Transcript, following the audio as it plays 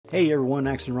Hey everyone,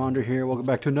 Action Ronder here. Welcome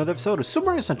back to another episode of Super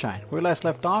Mario Sunshine. Where we last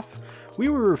left off, we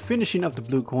were finishing up the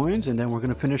blue coins, and then we're going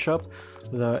to finish up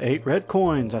the 8 red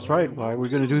coins. That's right, why we're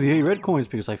going to do the 8 red coins,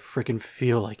 because I freaking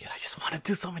feel like it. I just want to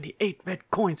do so many 8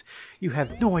 red coins. You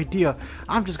have no idea.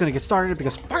 I'm just going to get started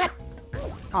because fuck it.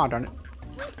 Oh, darn it.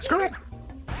 Screw it.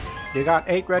 You got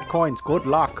 8 red coins. Good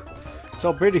luck.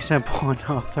 So pretty simple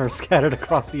enough. They're scattered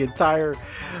across the entire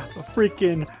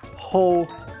freaking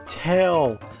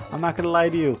hotel. I'm not gonna lie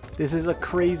to you, this is a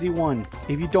crazy one.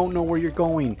 If you don't know where you're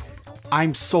going,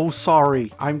 I'm so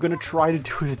sorry. I'm gonna try to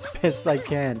do it as best I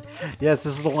can. Yes,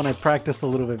 this is the one I practiced a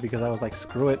little bit because I was like,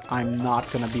 screw it, I'm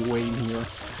not gonna be waiting here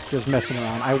just messing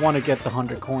around. I want to get the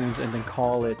 100 coins and then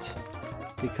call it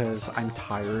because I'm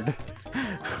tired.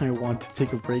 I want to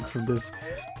take a break from this.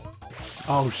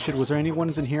 Oh shit, was there any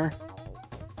ones in here?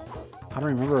 I don't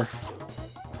remember.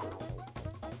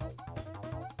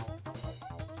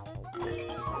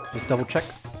 Just double check.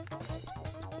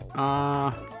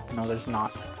 No, there's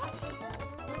not.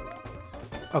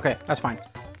 Okay, that's fine.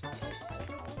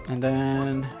 And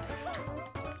then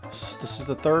this is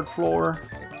the 3rd floor.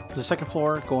 The 2nd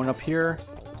floor, going up here.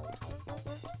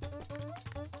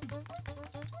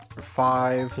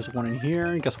 5, there's one in here.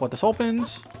 And guess what? This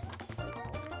opens.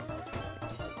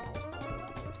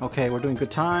 Okay, we're doing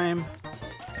good time.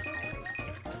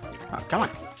 Oh, come on.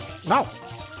 No!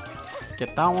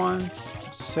 Get that one.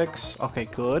 6. Okay,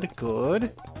 good,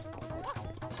 good.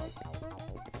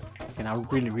 Okay, now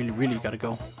really gotta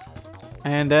go.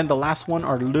 And then the last one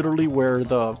are literally where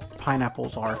the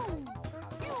pineapples are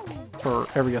for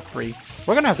area 3.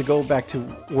 We're gonna have to go back to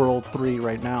world 3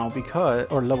 right now because,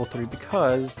 or level 3,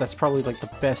 because that's probably like the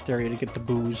best area to get the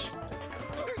booze.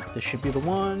 This should be the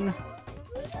one.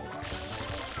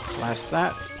 Blast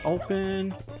that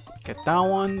open. Get that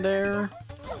one there.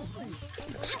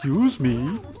 Excuse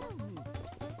me.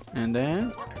 And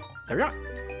then, there we are.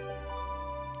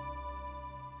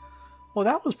 Well,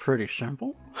 that was pretty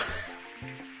simple.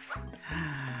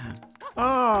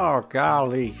 Oh,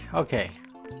 golly. Okay.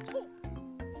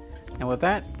 And with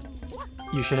that,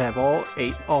 you should have all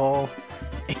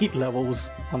eight levels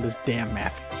on this damn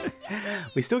map.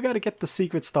 We still got to get the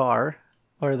secret star,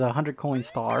 or the 100 coin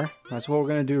star. That's what we're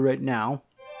going to do right now.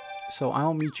 So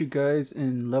I'll meet you guys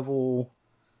in level...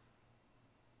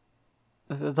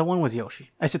 The one with Yoshi.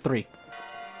 I said 3.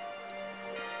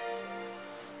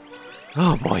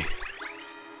 Oh boy.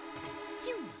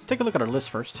 Let's take a look at our list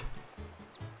first.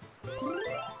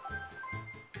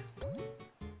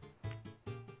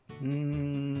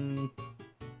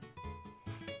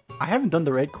 I haven't done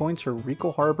the red coins for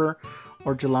Rico Harbor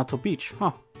or Gelato Beach,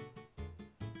 huh?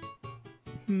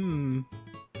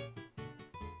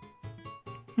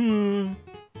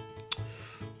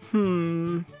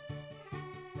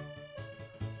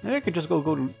 Maybe I could just go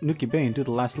to Nuki Bay and do the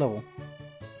last level.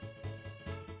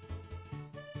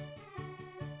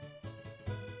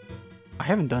 I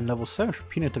haven't done level 7 for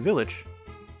Peanut Village.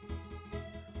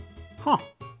 Huh.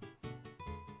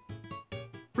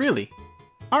 Really?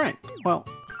 Alright, well.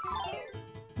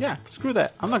 Yeah, screw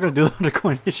that. I'm not going to do the 100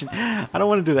 coin mission. I don't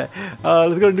want to do that.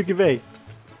 Let's go to Nuki Bay.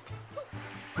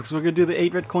 Because we're going to do the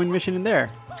 8 red coin mission in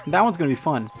there. And that one's going to be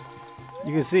fun.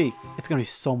 You can see, it's going to be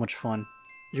so much fun.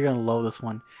 You're gonna love this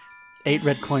one. 8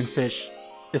 red coin fish.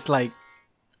 It's like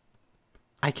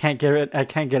I can't get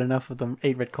enough of them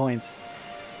 8 red coins.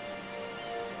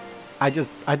 I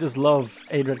just love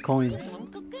 8 red coins.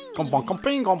 Oh,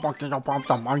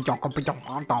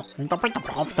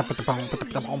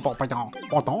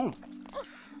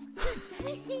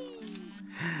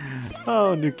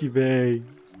 Nuki Bay.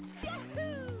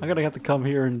 I'm gonna have to come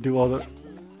here and do all the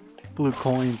blue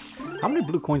coins. How many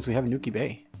blue coins do we have in Nuki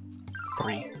Bay?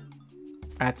 3.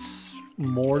 That's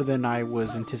more than I was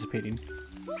anticipating.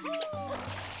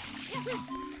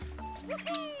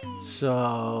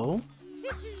 So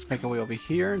let's make our way over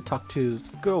here and talk to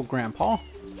good old Grandpa.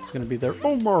 He's gonna be there.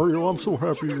 Oh Mario, I'm so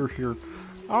happy you're here.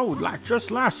 I would like, just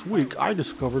last week I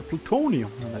discovered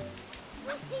plutonium. I'm like,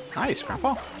 nice,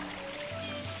 Grandpa.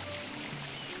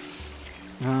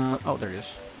 Oh, there he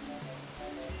is.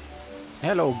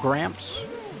 Hello, Gramps.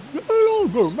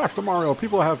 Hello, Master Mario.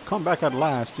 People have come back at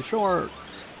last to show our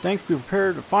thanks. We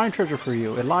prepared a fine treasure for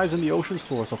you. It lies in the ocean's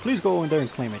floor, so please go in there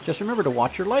and claim it. Just remember to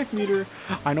watch your life meter.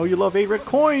 I know you love 8 red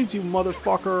coins, you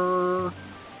motherfucker.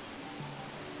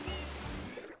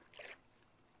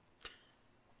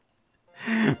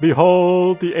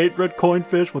 Behold the 8 red coin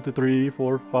fish. 1, 2, 3,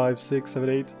 4, 5, 6, 7,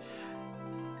 8.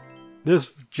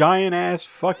 This giant ass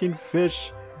fucking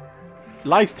fish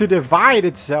likes to divide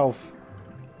itself.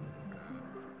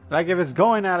 Like if it's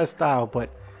going out of style,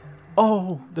 but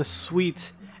oh, the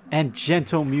sweet and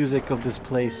gentle music of this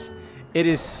place. It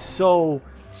is so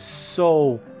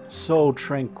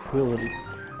tranquility.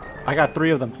 I got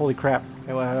 3 of them. Holy crap.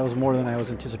 That was more than I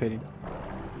was anticipating.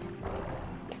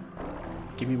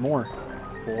 Give me more.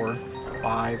 4,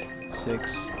 5,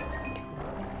 6.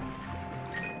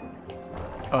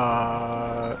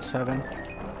 7.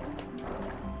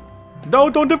 No,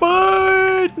 don't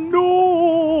divide!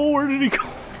 No! Where did he go?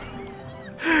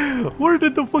 Where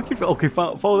did the fuck he... Okay,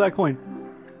 follow that coin.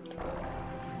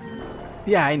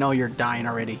 Yeah, I know you're dying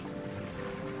already.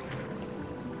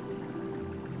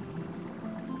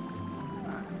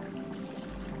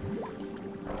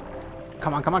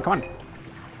 Come on, come on, come on.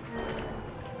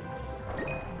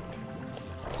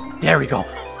 There we go.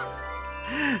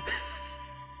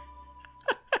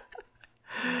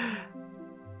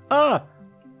 Ah!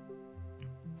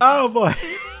 Oh boy.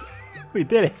 We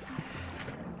did it.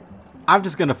 I'm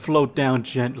just gonna float down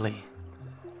gently.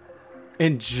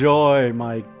 Enjoy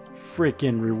my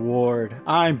freaking reward.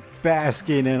 I'm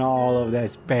basking in all of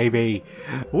this, baby.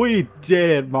 We did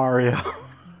it, Mario.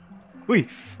 We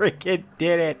freaking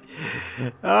did it.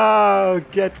 Oh,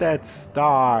 get that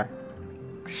star.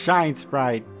 Shine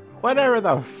Sprite. Whatever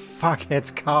the fuck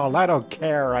it's called. I don't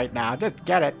care right now. Just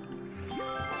get it.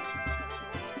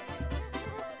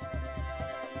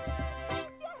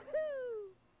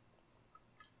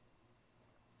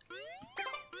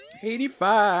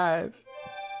 $85.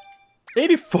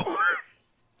 84.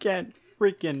 Can't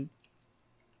freaking...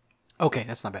 Okay,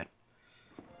 that's not bad.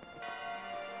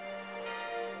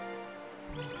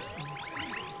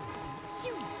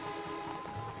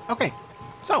 Okay,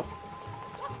 so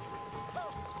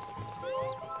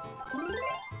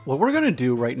what we're gonna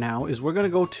do right now is we're gonna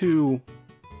go to,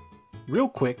 real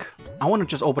quick, I want to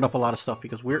just open up a lot of stuff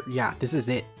because yeah, this is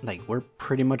it. Like, we're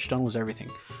pretty much done with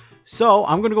everything. So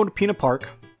I'm gonna go to Peanut Park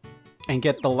and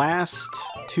get the last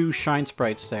 2 Shine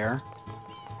Sprites there.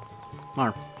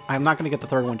 Or, I'm not gonna get the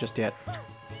 3rd one just yet,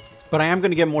 but I am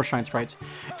gonna get more Shine Sprites,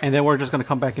 and then we're just gonna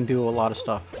come back and do a lot of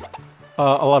stuff, a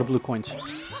lot of blue coins.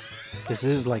 This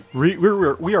is like, we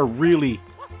are really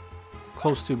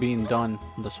close to being done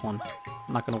on this one.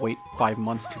 I'm not gonna wait 5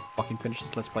 months to fucking finish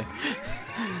this Let's Play.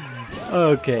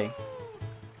 Okay.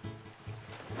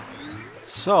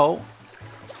 So,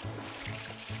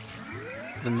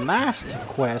 the last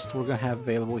quest we're gonna have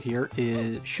available here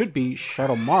should be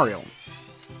Shadow Mario.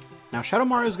 Now, Shadow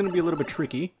Mario is gonna be a little bit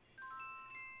tricky.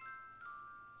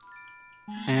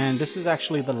 And this is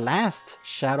actually the last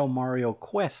Shadow Mario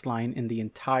quest line in the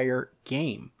entire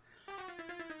game.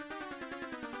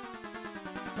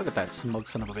 Look at that smug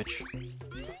son of a bitch.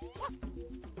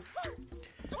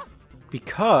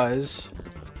 Because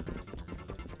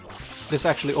this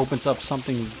actually opens up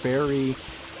something very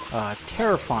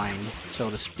terrifying, so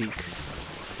to speak.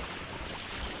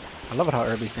 I love it how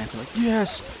everybody's dancing like,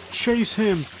 yes, chase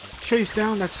him! Chase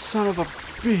down that son of a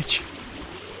bitch!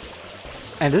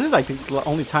 And this is like the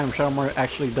only time Shadow Mario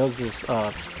actually does this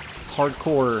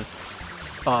hardcore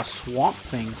swamp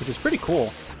thing, which is pretty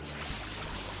cool.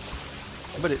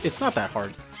 But it's not that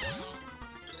hard.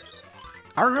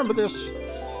 I remember this.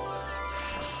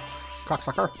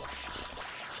 Cocksucker.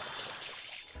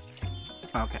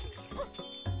 Okay.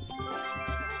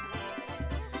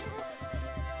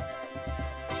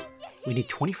 We need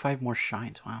 25 more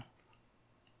shines. Wow.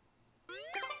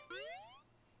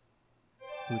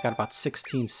 We got about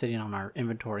 16 sitting on our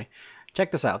inventory.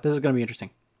 Check this out. This is going to be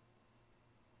interesting.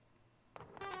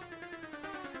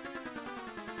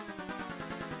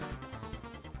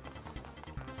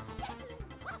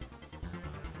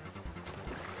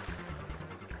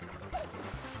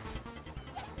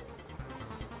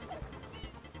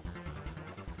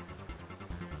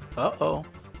 Uh-oh.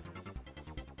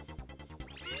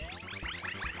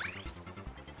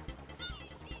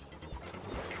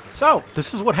 So,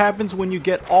 this is what happens when you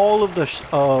get all of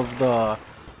the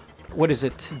what is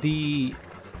it? The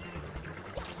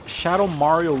Shadow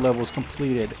Mario levels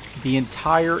completed. The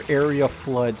entire area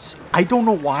floods. I don't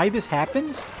know why this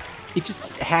happens. It just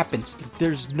happens.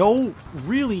 There's no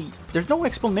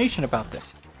explanation about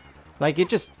this. Like, it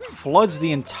just floods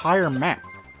the entire map.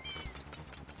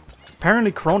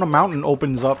 Apparently, Corona Mountain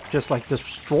opens up, just like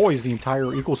destroys the entire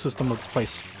ecosystem of this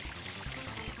place.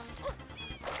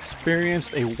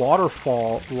 Experienced a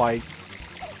waterfall-like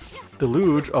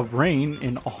deluge of rain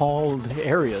in all the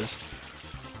areas.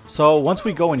 So once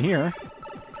we go in here,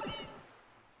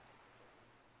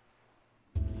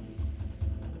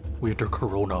 we enter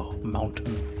Corona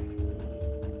Mountain.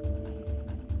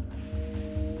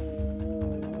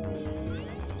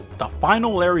 The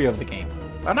final area of the game.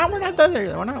 But no, we're not done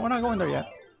there. We're not going there yet.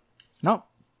 No,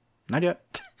 not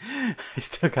yet. I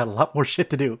still got a lot more shit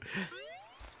to do.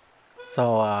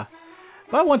 So,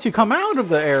 but once you come out of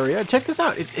the area, check this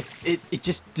out. It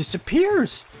just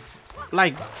disappears.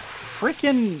 Like,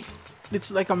 freaking,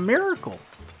 it's like a miracle.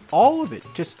 All of it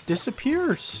just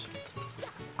disappears.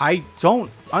 I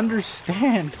don't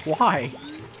understand why,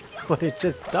 but it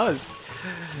just does.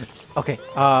 Okay,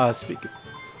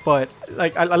 but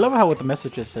like I love how what the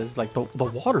message says, like the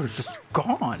water is just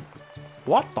gone.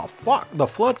 What the fuck? The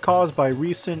flood caused by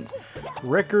recent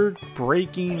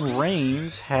record-breaking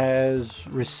rains has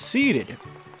receded,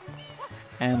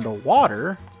 and the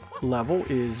water level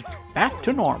is back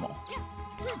to normal.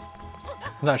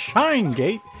 The Shine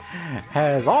Gate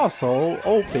has also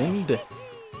opened.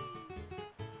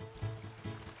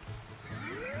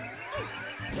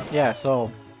 Yeah,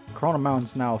 so Corona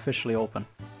Mountain's now officially open.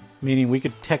 Meaning we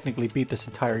could technically beat this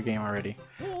entire game already.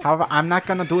 However, I'm not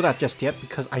gonna do that just yet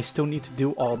because I still need to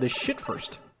do all this shit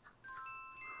first.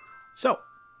 So,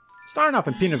 starting off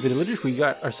in Peanut Village, we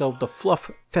got ourselves the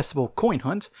Fluff Festival coin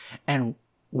hunt. And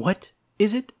what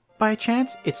is it by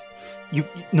chance? It's,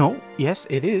 no, yes,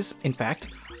 it is, in fact,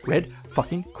 red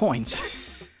fucking coins.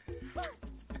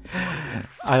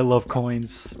 I love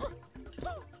coins.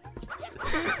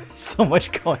 So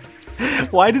much coin.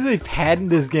 Why do they patent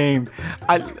this game?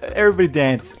 Everybody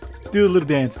dance. Do a little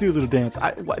dance. Do a little dance.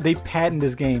 They patent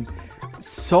this game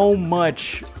so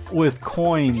much with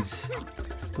coins.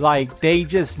 Like, they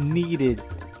just needed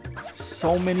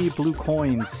so many blue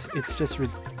coins. It's just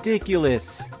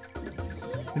ridiculous.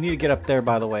 We need to get up there,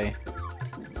 by the way.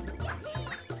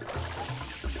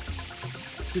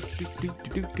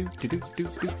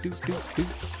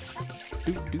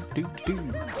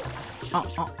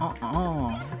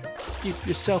 Give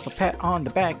yourself a pat on the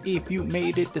back if you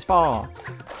made it this far.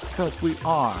 Because we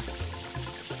are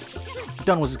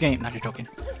done with this game. Not, you're joking.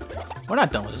 We're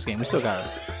not done with this game. We still got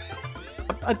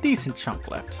a decent chunk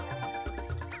left.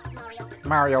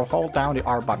 Mario, hold down the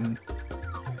R button.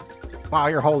 While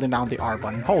you're holding down the R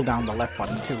button, hold down the left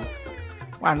button too.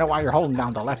 Well, no, while you're holding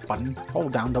down the left button,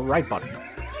 hold down the right button.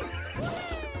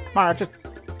 Mario,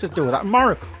 just do it.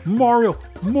 Mario!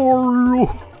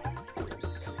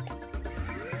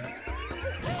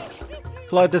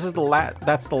 Flood, this is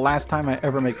that's the last time I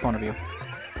ever make fun of you.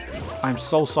 I'm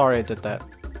so sorry I did that.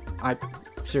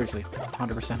 Seriously,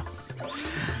 100%.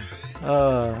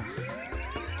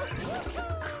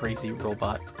 Crazy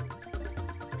robot.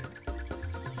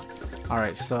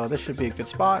 Alright, so this should be a good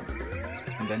spot.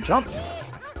 And then jump.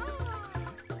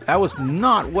 That was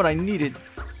not what I needed.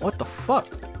 What the fuck?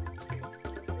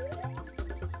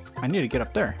 I need to get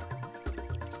up there.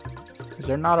 Is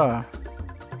there not a...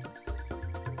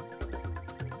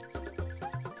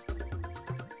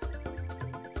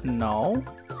 No.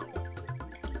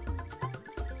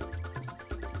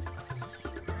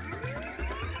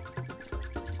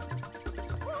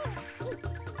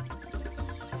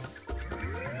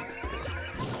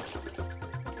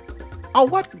 Oh,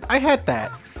 what? I had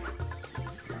that.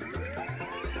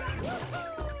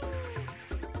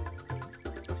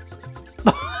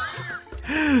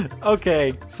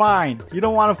 Okay, fine. You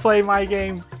don't want to play my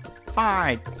game?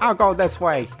 Fine. I'll go this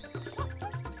way.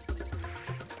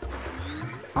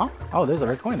 Huh? Oh, there's a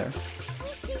red coin there.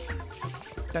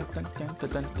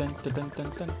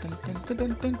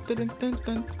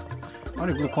 How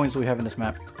many blue coins do we have in this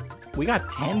map? We got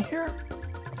 10 here?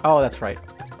 Oh, that's right.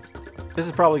 This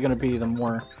is probably going to be the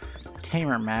more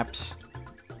tamer maps.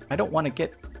 I don't want to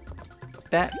get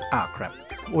that. Ah, crap.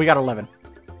 We got 11.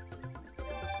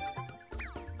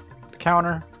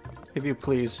 Counter, if you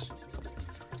please.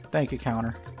 Thank you,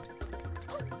 counter.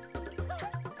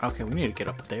 Okay, we need to get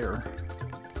up there.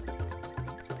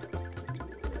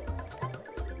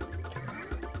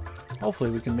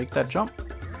 Hopefully we can make that jump.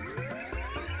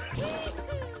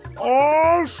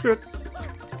 Oh, shit.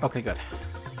 Okay, good.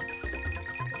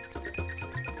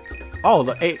 Oh,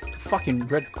 the 8 fucking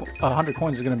red 100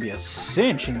 coins is going to be a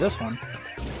cinch in this one.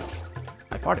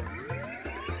 I farted.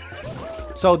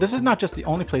 So this is not just the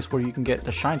only place where you can get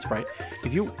the Shine Sprite.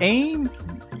 If you aim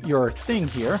your thing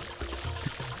here,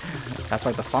 that's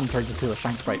why the sun turns into a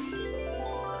Shine Sprite.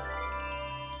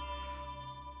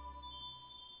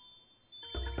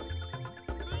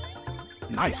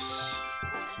 Nice.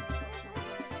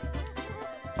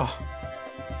 Oh.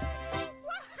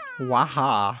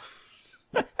 Waha.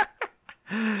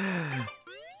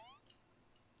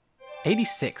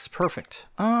 86, perfect.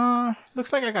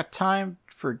 Looks like I got time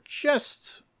for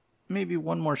just maybe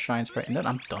one more Shine Sprite, and then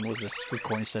I'm done with this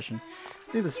recording session.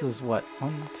 I think this is what,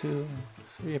 1, 2,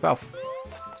 3, about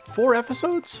 4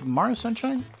 episodes of Mario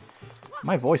Sunshine?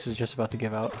 My voice is just about to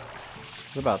give out.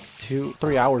 It's about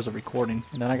 3 hours of recording,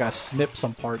 and then I gotta snip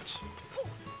some parts.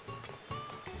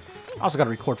 I also gotta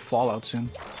record Fallout soon.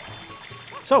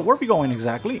 So, where are we going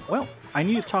exactly? Well, I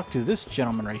need to talk to this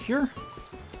gentleman right here.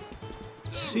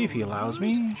 See if he allows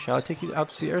me. Shall I take you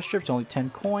out to see airstrips? Only 10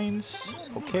 coins.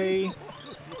 Okay.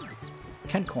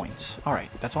 10 coins.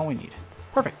 Alright, that's all we need.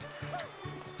 Perfect.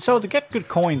 So, to get good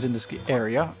coins in this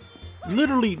area,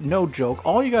 literally no joke,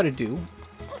 all you gotta do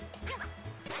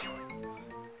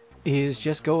is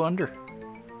just go under.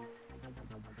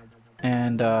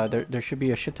 And there should be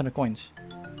a shit ton of coins.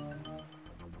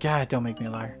 God, don't make me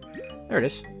a liar. There it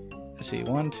is. Let's see.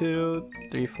 1, 2,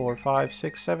 3, 4, 5,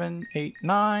 6, 7, 8,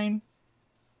 9.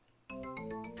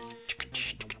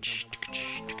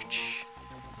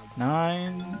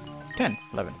 9, 10,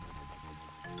 11.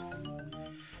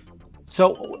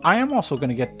 So I am also going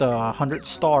to get the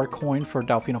 100-star coin for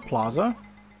Delfino Plaza,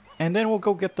 and then we'll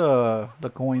go get the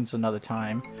coins another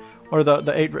time, or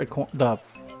the 8 red the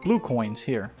blue coins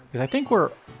here, because I think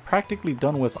we're practically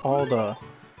done with all the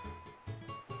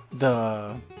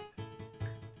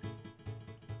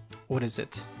what is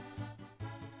it?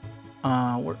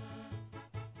 We're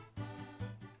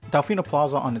Delfino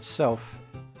Plaza on itself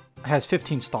has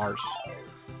 15 stars.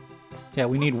 Yeah,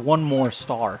 we need one more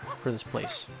star for this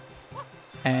place.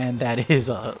 And that is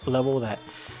a level that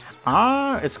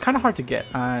it's kind of hard to get.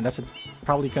 That's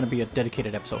probably going to be a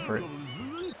dedicated episode for it.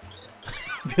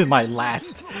 The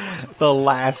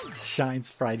last Shine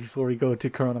Sprite before we go to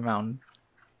Corona Mountain.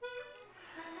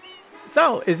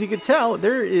 So, as you can tell,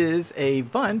 there is a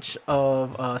bunch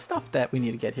of stuff that we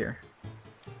need to get here.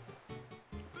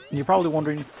 And you're probably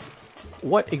wondering,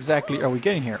 what exactly are we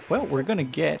getting here? Well, we're going to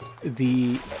get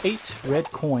the 8 red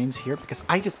coins here, because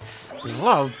I just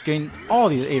love getting all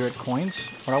these 8 red coins.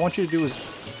 What I want you to do is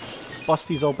bust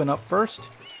these open up first.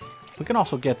 We can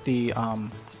also get the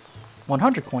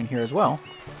 100 coin here as well.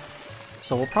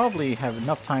 So we'll probably have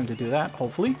enough time to do that,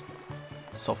 hopefully.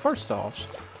 So first off,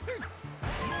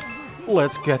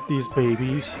 let's get these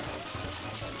babies.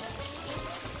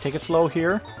 Take it slow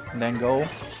here, and then go.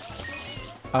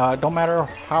 Don't matter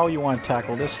how you want to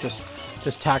tackle this,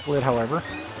 just tackle it however.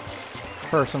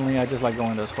 Personally, I just like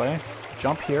going this way.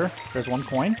 Jump here, there's 1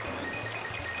 coin.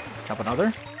 Jump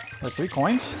another, there's 3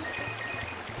 coins.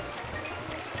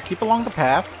 Keep along the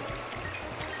path.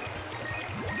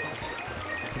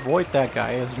 Avoid that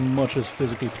guy as much as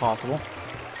physically possible.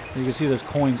 You can see there's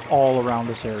coins all around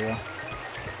this area.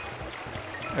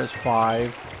 There's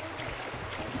 5,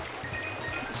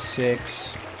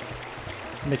 6.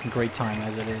 Making great time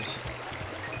as it is.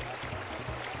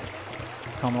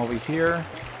 Come over here.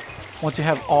 Once you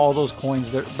have all those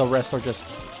coins, the rest are just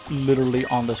literally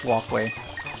on this walkway.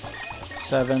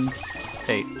 7,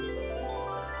 8.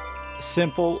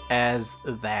 Simple as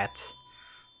that.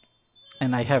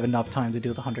 And I have enough time to do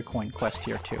the 100 coin quest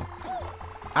here too.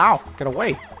 Ow! Get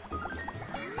away!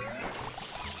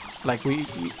 Like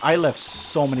I left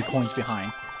so many coins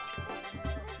behind.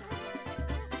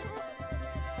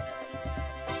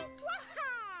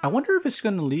 I wonder if it's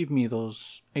going to leave me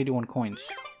those 81 coins.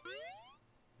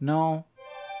 No.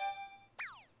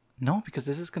 No, because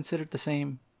this is considered the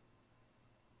same.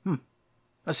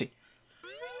 Let's see.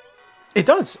 It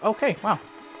does! Okay, wow.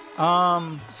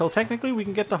 So technically we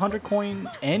can get the 100 coin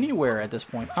anywhere at this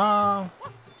point.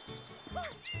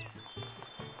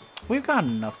 We've got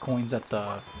enough coins at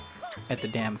the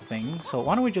damn thing. So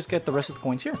why don't we just get the rest of the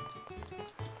coins here?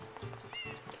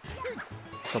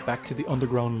 So back to the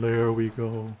underground lair we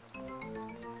go.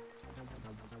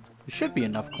 There should be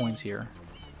enough coins here.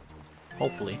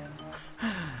 Hopefully.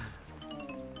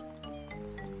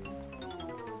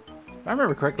 If I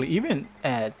remember correctly, even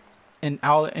in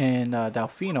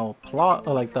Delfino,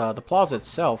 like the plaza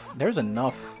itself, there's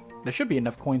enough. There should be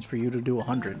enough coins for you to do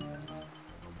 100.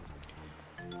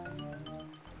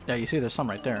 Yeah, you see there's some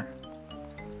right there.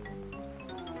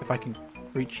 If I can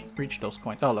reach those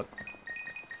coins. Oh, look.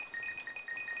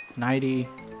 90.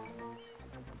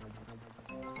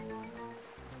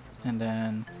 And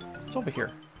then it's over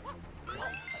here.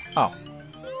 Oh.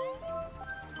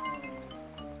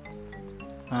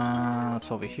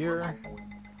 It's over here.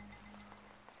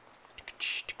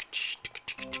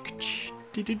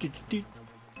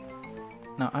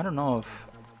 Now, I don't know if...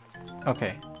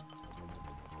 Okay.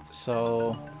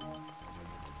 So...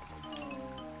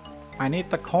 I need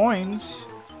the coins.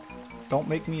 Don't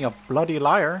make me a bloody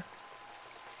liar.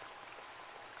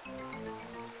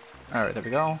 Alright, there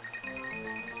we go.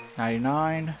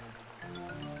 99.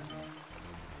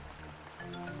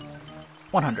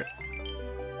 100.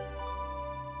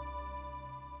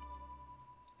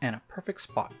 And a perfect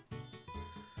spot.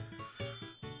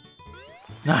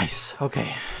 Nice.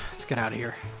 Okay. Let's get out of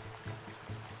here.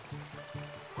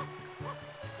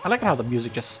 I like how the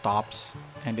music just stops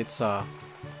and it's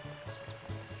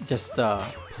just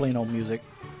plain old music.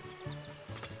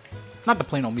 Not the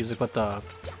plain old music, but the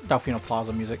Delfino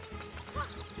Plaza music.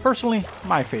 Personally,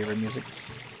 my favorite music.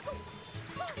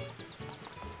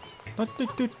 Let's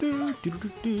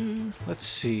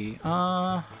see.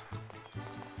 Let's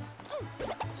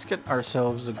get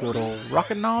ourselves a good old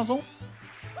rocket nozzle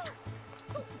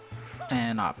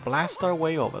and blast our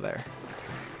way over there.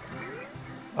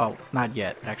 Oh, not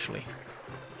yet, actually.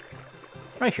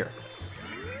 Right here.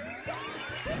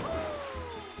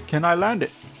 Can I land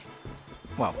it?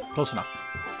 Well, close enough.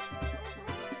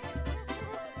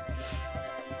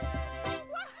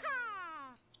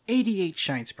 $88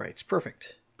 shine sprites,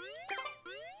 perfect.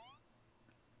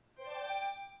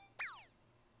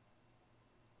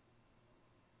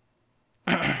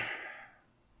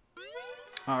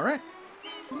 Alright,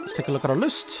 let's take a look at our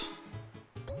list.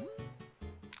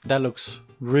 That looks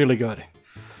really good.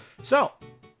 So,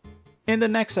 in the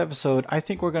next episode, I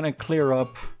think we're going to clear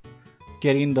up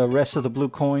getting the rest of the blue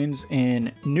coins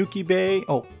in Nuki Bay.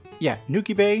 Oh, yeah,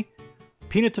 Nuki Bay,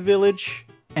 Pinata Village,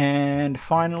 and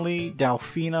finally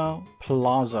Delfino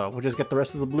Plaza. We'll just get the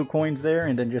rest of the blue coins there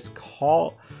and then just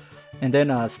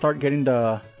start getting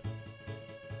the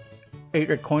 8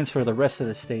 red coins for the rest of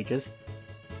the stages.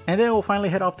 And then we'll finally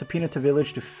head off to Pinata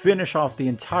Village to finish off the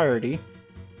entirety.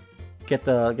 Get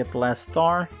the last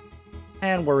star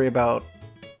and worry about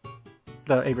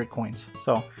the 8 red coins.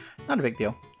 So, not a big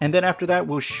deal. And then after that,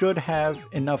 we should have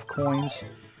enough coins.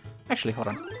 Actually, hold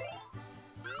on.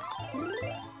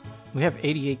 We have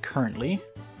 88 currently.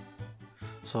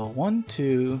 So 1,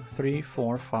 2, 3,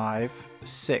 4, 5,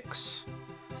 6,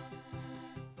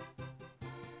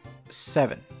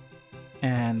 7.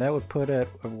 And that would put it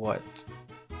at what?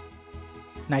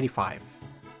 95.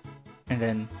 And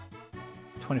then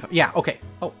 25. Yeah, okay.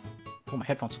 Oh, pull my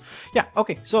headphones. Yeah,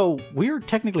 okay. So we're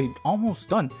technically almost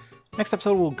done. Next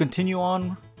episode, we'll continue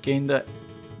on getting the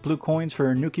blue coins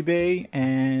for Nuki Bay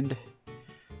and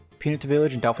Pinata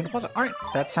Village and Delfino Plaza. Alright,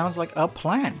 that sounds like a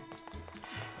plan.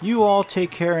 You all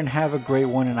take care and have a great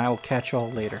one, and I will catch you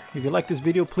all later. If you like this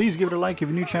video, please give it a like. If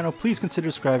you're new channel, please consider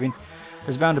subscribing.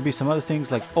 There's bound to be some other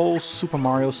things like old Super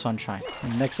Mario Sunshine.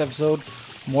 In the next episode,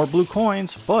 more blue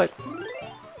coins, but...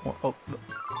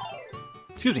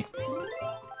 excuse me.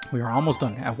 We are almost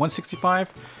done. At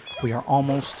 165, we are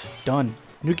almost done.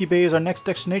 Nuki Bay is our next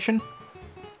destination.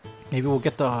 Maybe we'll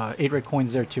get the 8 red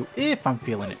coins there too, if I'm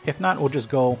feeling it. If not, we'll just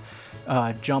go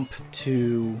jump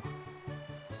to...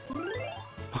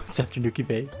 What's after Nuki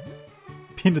Bay?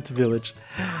 Pinata Village.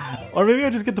 Or maybe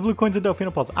I'll just get the blue coins in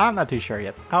Delfino Plaza. I'm not too sure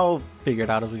yet. I'll figure it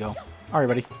out as we go. Alright,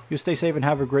 buddy. You stay safe and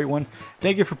have a great one.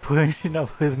 Thank you for putting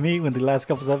up with me with the last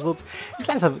couple of episodes. These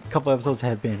last couple of episodes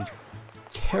have been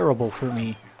terrible for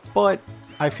me. But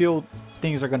I feel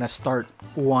things are going to start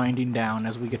winding down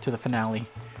as we get to the finale.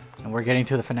 And we're getting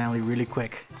to the finale really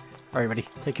quick. Alright, buddy.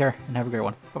 Take care and have a great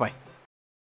one. Bye-bye.